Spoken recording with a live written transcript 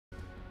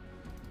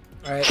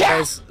Alright,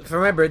 guys, for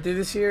my birthday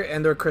this year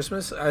and or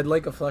Christmas, I'd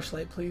like a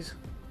fleshlight, please.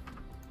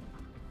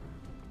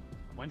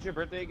 When's your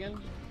birthday again?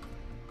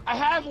 I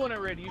have one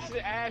already. You should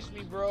have asked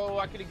me, bro.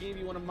 I could have gave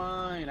you one of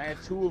mine. I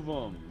have 2 of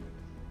them.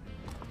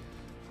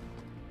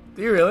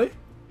 Do you really?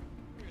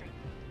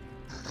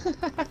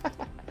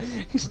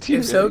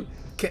 If so,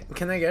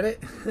 can I get it?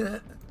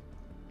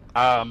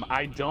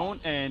 I don't,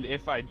 and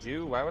if I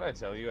do, why would I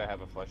tell you I have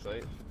a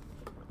fleshlight?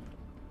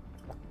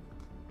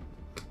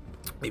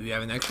 Maybe you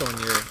have an extra one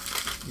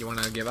you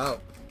want to give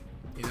out,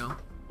 you know?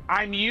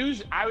 I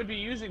would be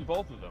using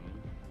both of them.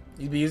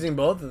 You'd be using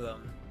both of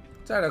them.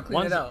 Sorry, I'll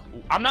clean it out.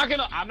 I'm not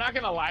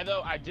gonna lie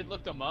though. I did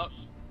look them up.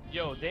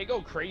 Yo, they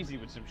go crazy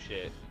with some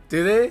shit.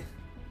 Do they?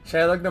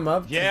 Should I look them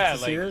up? Yeah,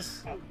 to like, see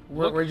this?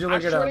 Where'd you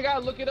look it up? I swear to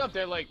God, look it up.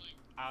 They're like,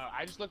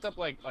 I just looked up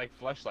like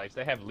fleshlights.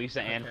 They have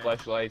Lisa Ann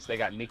fleshlights. They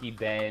got Nikki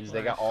Benz.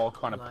 They got all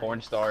kind of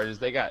porn stars.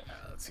 They got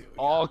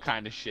all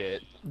kind of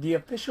shit. The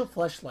official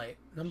fleshlight,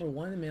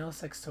 #1 male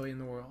sex toy in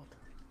the world.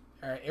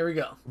 All right, here we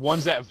go.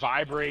 Ones that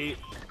vibrate.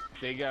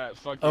 They got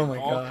fucking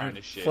all kind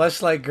of shit.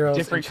 Fleshlight girls.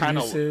 Different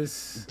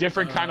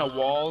kind of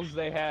walls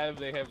they have.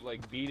 They have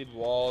like beaded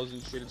walls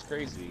and shit. It's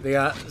crazy. They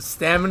got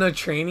stamina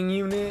training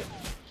unit.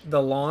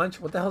 The launch.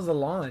 What the hell's the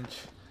launch?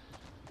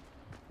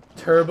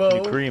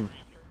 Turbo. Cream.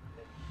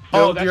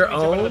 Build your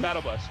own. The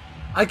battle bus.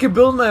 I could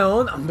build my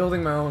own. I'm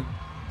building my own.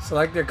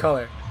 Select your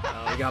color.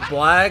 We got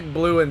black,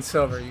 blue, and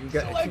silver. You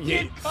got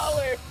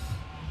color.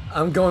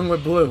 I'm going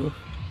with blue.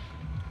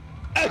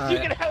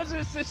 I was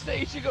just to say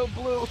you should go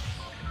blue.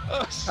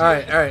 Oh, all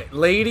right.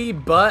 Lady,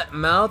 butt,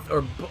 mouth,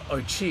 or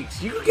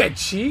cheeks. You could get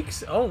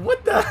cheeks. Oh,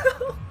 what the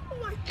hell? Oh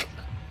my god.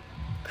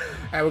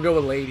 All right, we'll go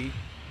with lady.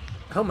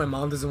 I hope my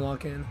mom doesn't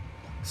walk in.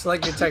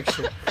 Select your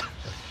texture.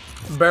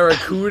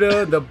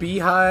 Barracuda, the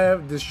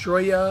Beehive,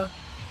 Destroyer,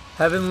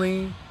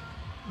 Heavenly,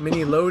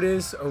 Mini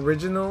Lotus,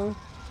 Original,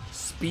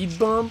 Speed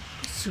Bump,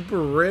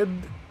 Super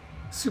Ribbed,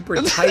 Super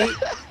Tight,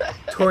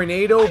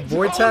 Tornado,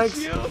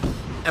 Vortex,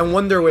 and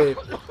Wonder Wave.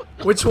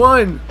 Which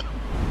one?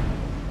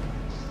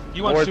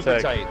 You want Super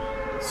Tight.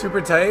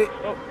 Super Tight?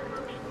 Oh.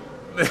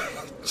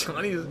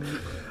 Johnny's...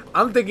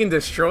 I'm thinking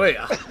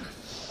Destroyer.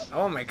 I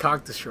want my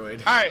cock destroyed.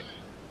 Alright.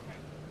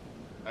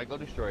 I go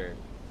Destroyer.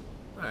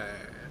 Alright,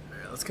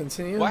 let's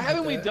continue. Why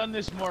haven't we done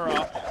this more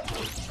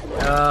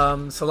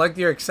often? Select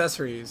your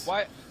accessories.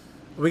 Why?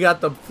 We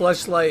got the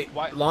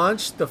fleshlight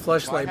launch, the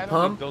fleshlight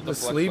pump, the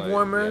sleeve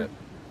warmer,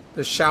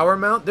 the shower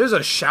mount. There's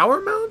a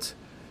shower mount?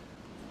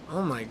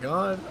 Oh my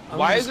god.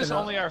 Why is this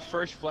only our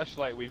first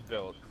fleshlight we've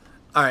built?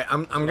 All right,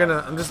 I'm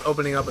just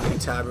opening up a new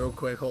tab real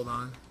quick. Hold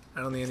on. I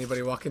don't need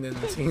anybody walking in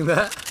and seeing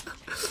that.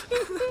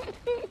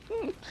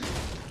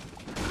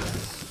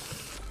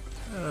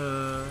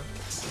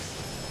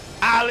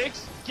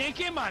 Alex,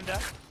 ¿qué manda?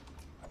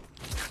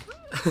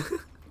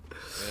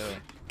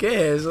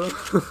 ¿Qué es eso?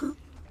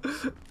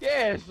 ¿Qué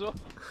es eso?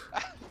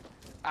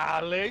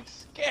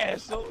 Alex, ¿qué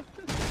es eso?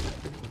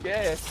 ¿Qué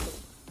es eso?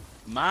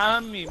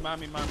 Mami. It's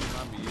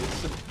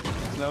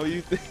not what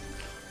you think.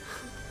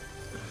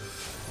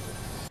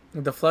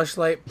 The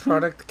fleshlight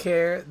product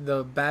care,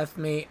 the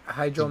Bathmate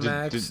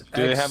Hydromax.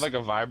 Do they have like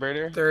a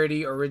vibrator?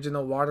 30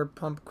 original water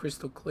pump,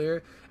 crystal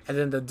clear, and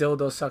then the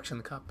dildo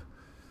suction cup.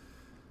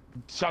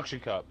 Suction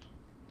cup.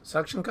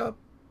 Suction cup?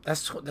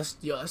 That's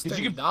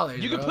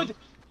 $30.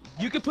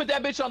 You could put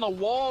that bitch on the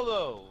wall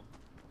though.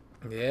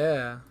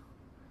 Yeah.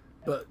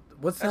 But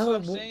what's That's the hell?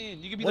 what I'm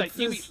saying. You could be like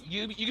you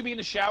could be in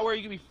the shower.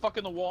 You could be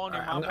fucking the wall on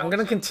your mouth. I'm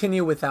gonna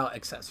continue without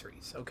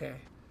accessories. Okay.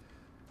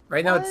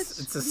 Right now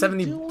it's a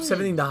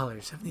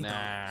 $70.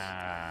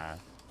 Nah,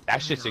 that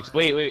shit's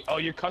wait. Oh,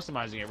 you're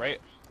customizing it, right?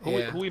 Who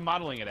are we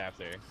modeling it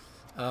after?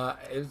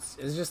 It's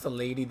just a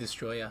lady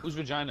destroyer. Whose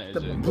vagina is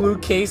it? The blue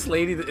case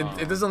lady.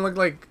 It doesn't look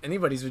like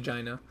anybody's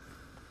vagina.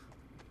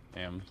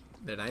 Damn.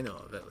 That I know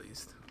of, at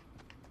least.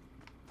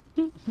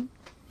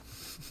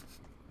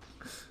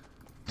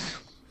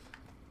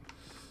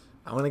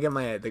 I want to get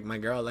my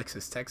girl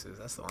Alexis Texas.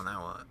 That's the one I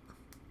want.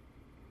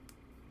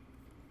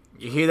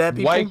 You hear that,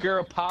 people? White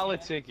girl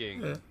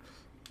politicking. Yeah.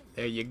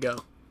 There you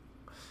go.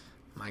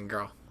 My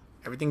girl.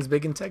 Everything's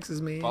big in Texas,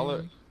 man.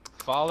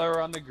 Follow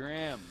her on the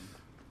gram.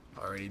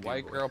 Already do.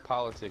 White girl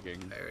politicking.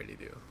 I already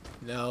do.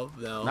 No.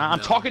 Nah, I'm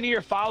talking to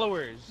your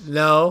followers.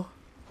 No.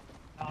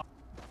 Oh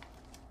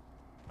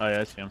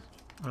yeah, I see him.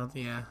 I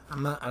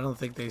don't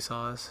think they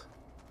saw us.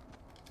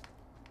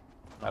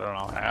 I don't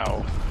know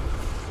how.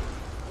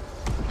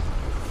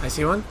 I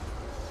see one.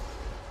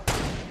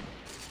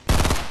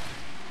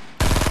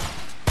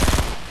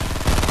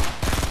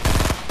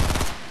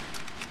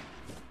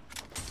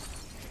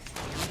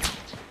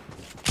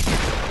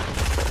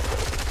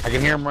 I can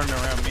hear him running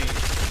around me.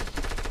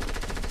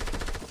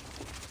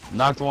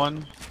 Knocked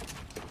one.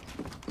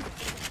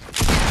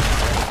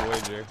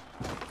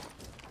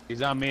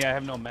 He's on me. I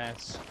have no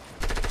mats.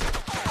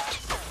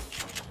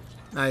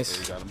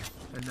 Nice. There, you got him.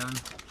 They're done.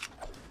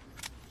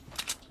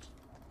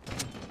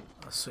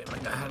 Oh, sweet. My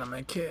guy had on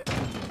my kit.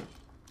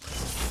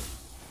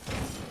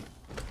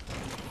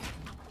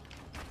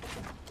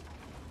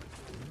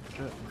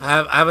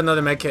 I have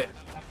another med kit,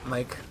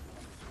 Mike.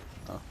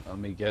 Oh, let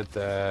me get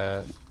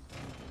that.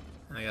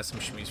 I got some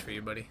shmees for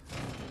you, buddy.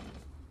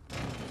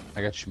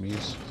 I got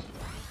chemise.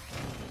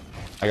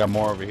 I got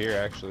more over here,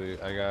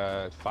 actually. I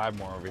got 5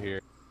 more over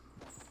here.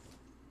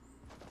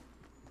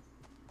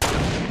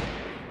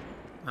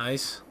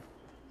 Nice.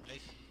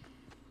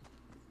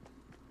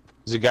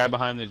 There's a guy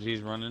behind the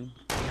G's running.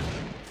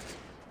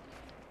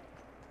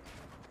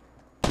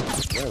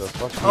 Where the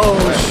fuck? Oh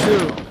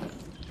shoot!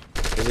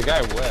 There's a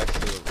guy west.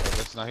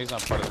 That's not. He's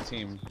not part of the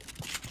team.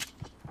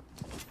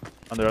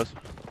 Under us.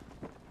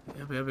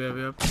 Yep.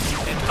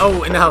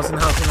 Oh, in the house.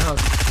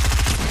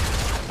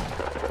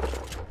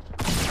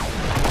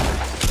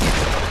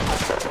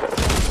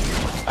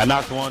 I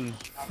knocked one.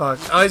 Fuck.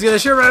 Oh, he's gonna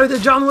shoot right with the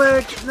John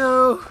Wick.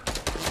 No.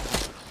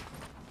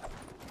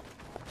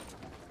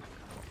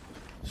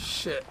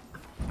 Shit.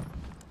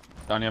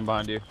 Donnie, I'm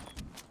behind you.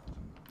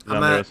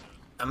 I'm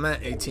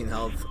at 18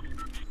 health.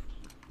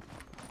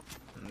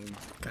 I'm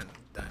kind of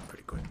dying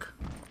pretty quick.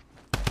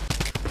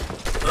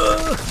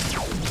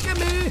 Get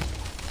me!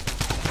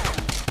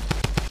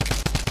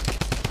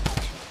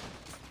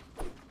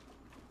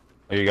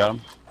 Oh, you got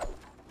him?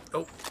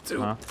 Oh,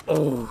 two. Huh?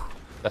 Oh.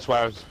 That's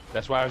why I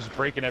was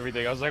breaking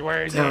everything. I was like,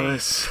 where is he?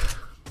 Yes.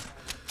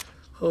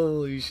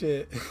 Holy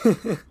shit.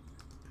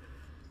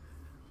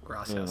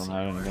 Gracias. Yeah,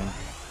 I don't have anything.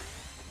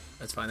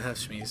 That's fine. I have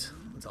shmees.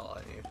 That's all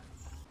I need.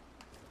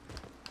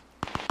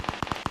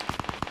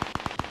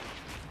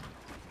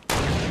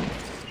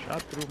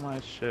 Shot through my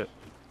shit.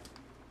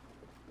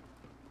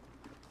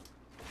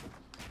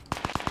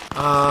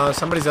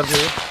 Somebody's up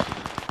here.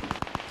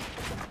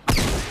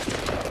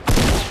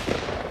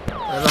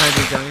 Right behind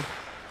you, Johnny.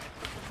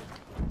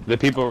 The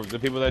people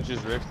that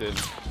just rifted.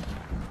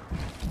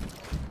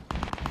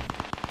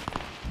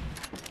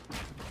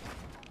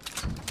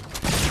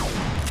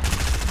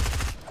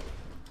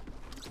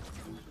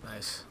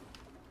 Nice.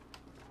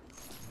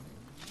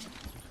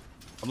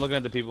 I'm looking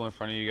at the people in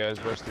front of you guys.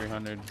 Verse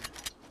 300.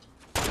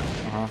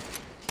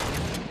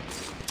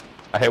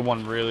 I hit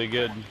one really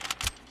good.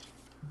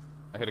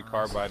 I hit a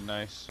carbide,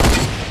 nice.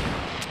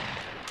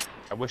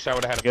 I wish I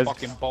would have had a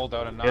fucking bolt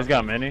out and You guys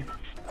got many?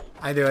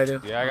 I do.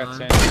 Yeah, I got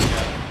 10.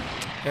 Yeah.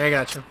 Yeah, I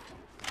got you.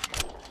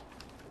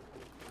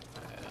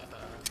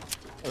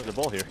 There's a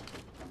ball here.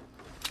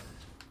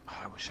 Oh,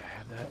 I wish I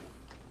had that.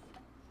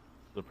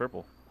 The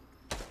purple.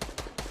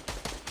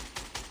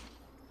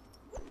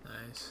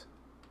 Nice.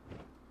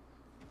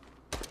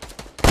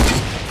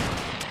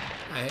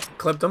 I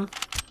clipped him.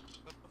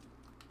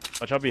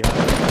 Watch out behind.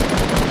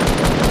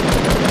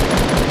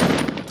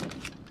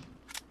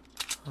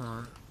 Hold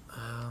on.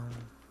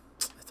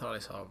 I thought I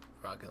saw a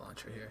rocket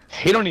launcher here.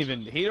 He don't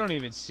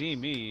even see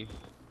me.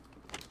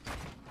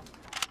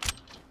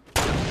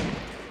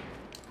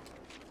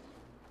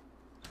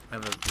 I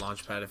have a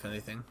launch pad if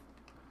anything.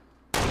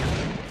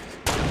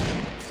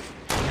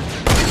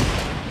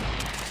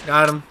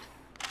 Got him.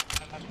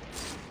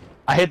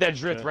 I hit that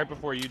drift right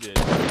before you did.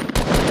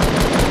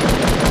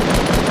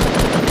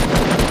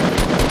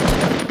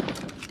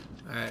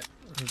 Alright,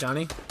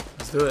 Johnny,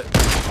 let's do it.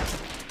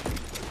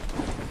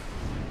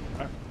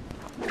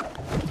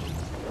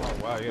 Oh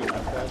wow, you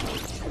got that.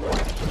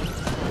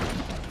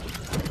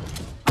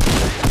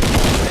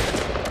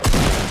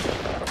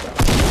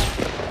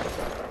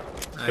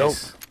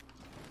 Nice.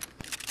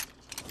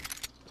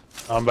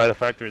 I'm by the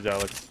factories,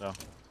 Alex. So.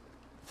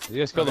 You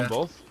guys killed them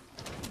both?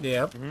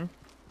 Yep.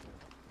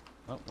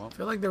 Oh, well. I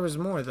feel like there was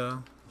more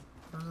though.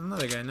 There's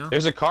another guy, no?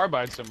 There's a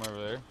carbide somewhere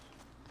over there.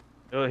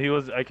 Oh, he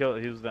was. I killed.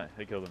 He was. I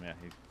killed him. Yeah,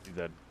 he's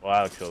dead. Well,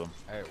 Alex killed him.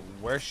 Alright,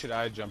 where should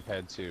I jump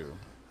head to?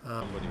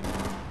 Somebody.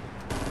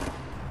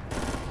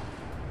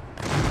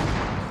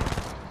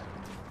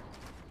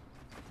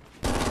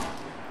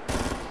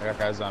 I got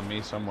guys on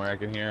me somewhere. I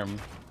can hear them.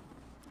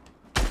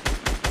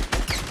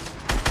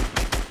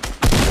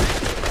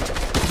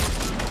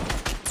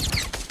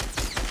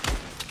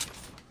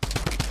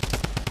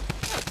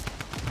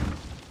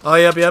 Oh,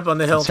 yep, on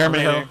the hill.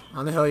 Terminator.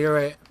 On the hill, you're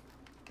right.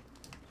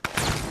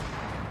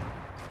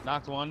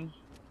 Knocked one.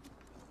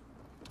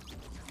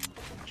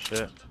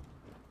 Shit.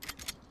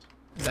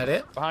 Is that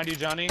it? Behind you,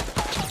 Johnny.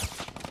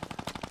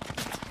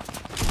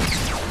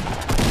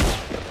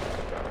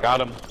 Got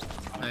him.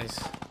 Nice.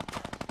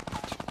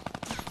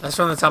 That's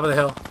from the top of the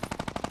hill.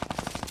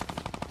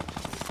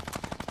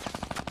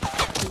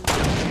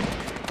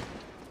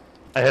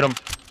 I hit him.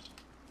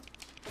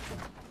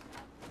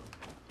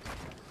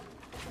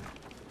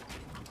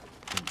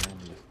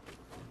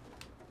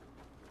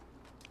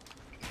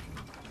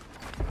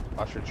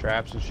 Watch for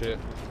traps and shit.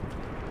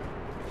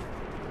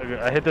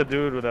 I hit the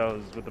dude with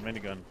the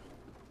minigun.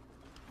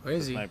 Where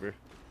is he? Sniper.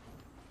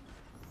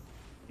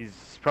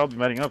 He's probably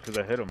matting up because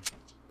I hit him.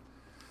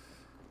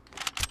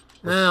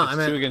 No, It's I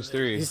meant 2 against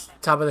 3. he's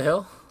top of the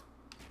hill.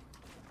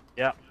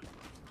 Yeah.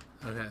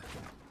 Okay.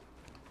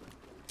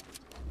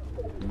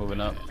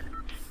 Moving up.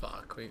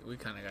 Fuck, we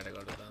kind of gotta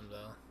go to them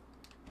though.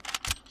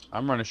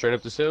 I'm running straight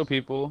up this hill,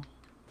 people.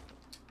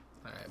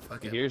 All right,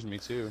 fuck He it. hears me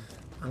too.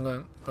 I'm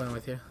going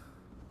with you.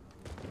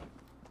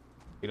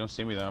 He don't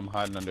see me though. I'm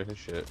hiding under his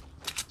shit.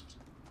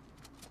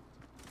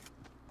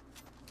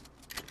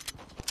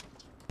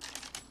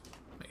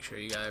 sure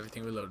you got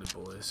everything reloaded,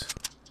 boys.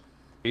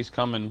 He's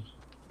coming.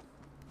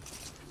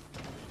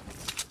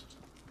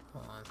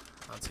 Hold on.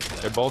 I'll take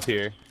that. They're both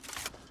here.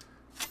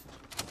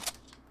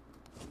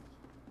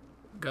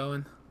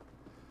 Going.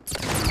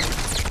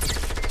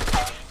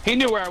 He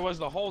knew where I was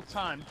the whole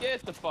time.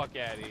 Get the fuck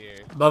out of here.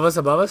 Above us,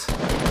 above us.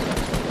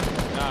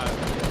 Nah.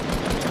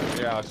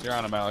 You're Alex. You're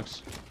on him,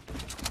 Alex.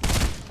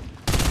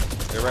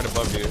 They're right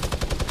above you.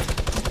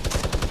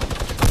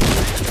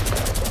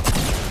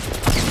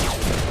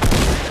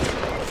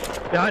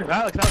 Behind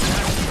Alex, Alex,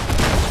 behind.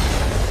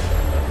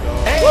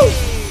 Hey!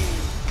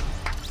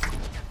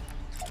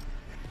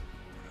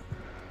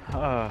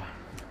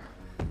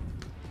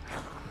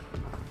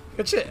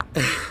 Good shit.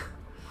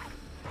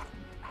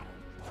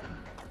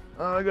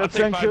 I I'll got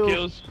take 10 5 kills.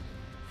 kills.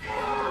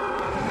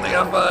 I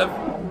got 5.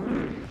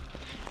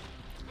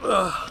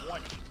 Ugh.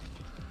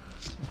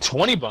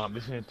 20 bomb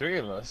between the 3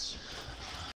 of us.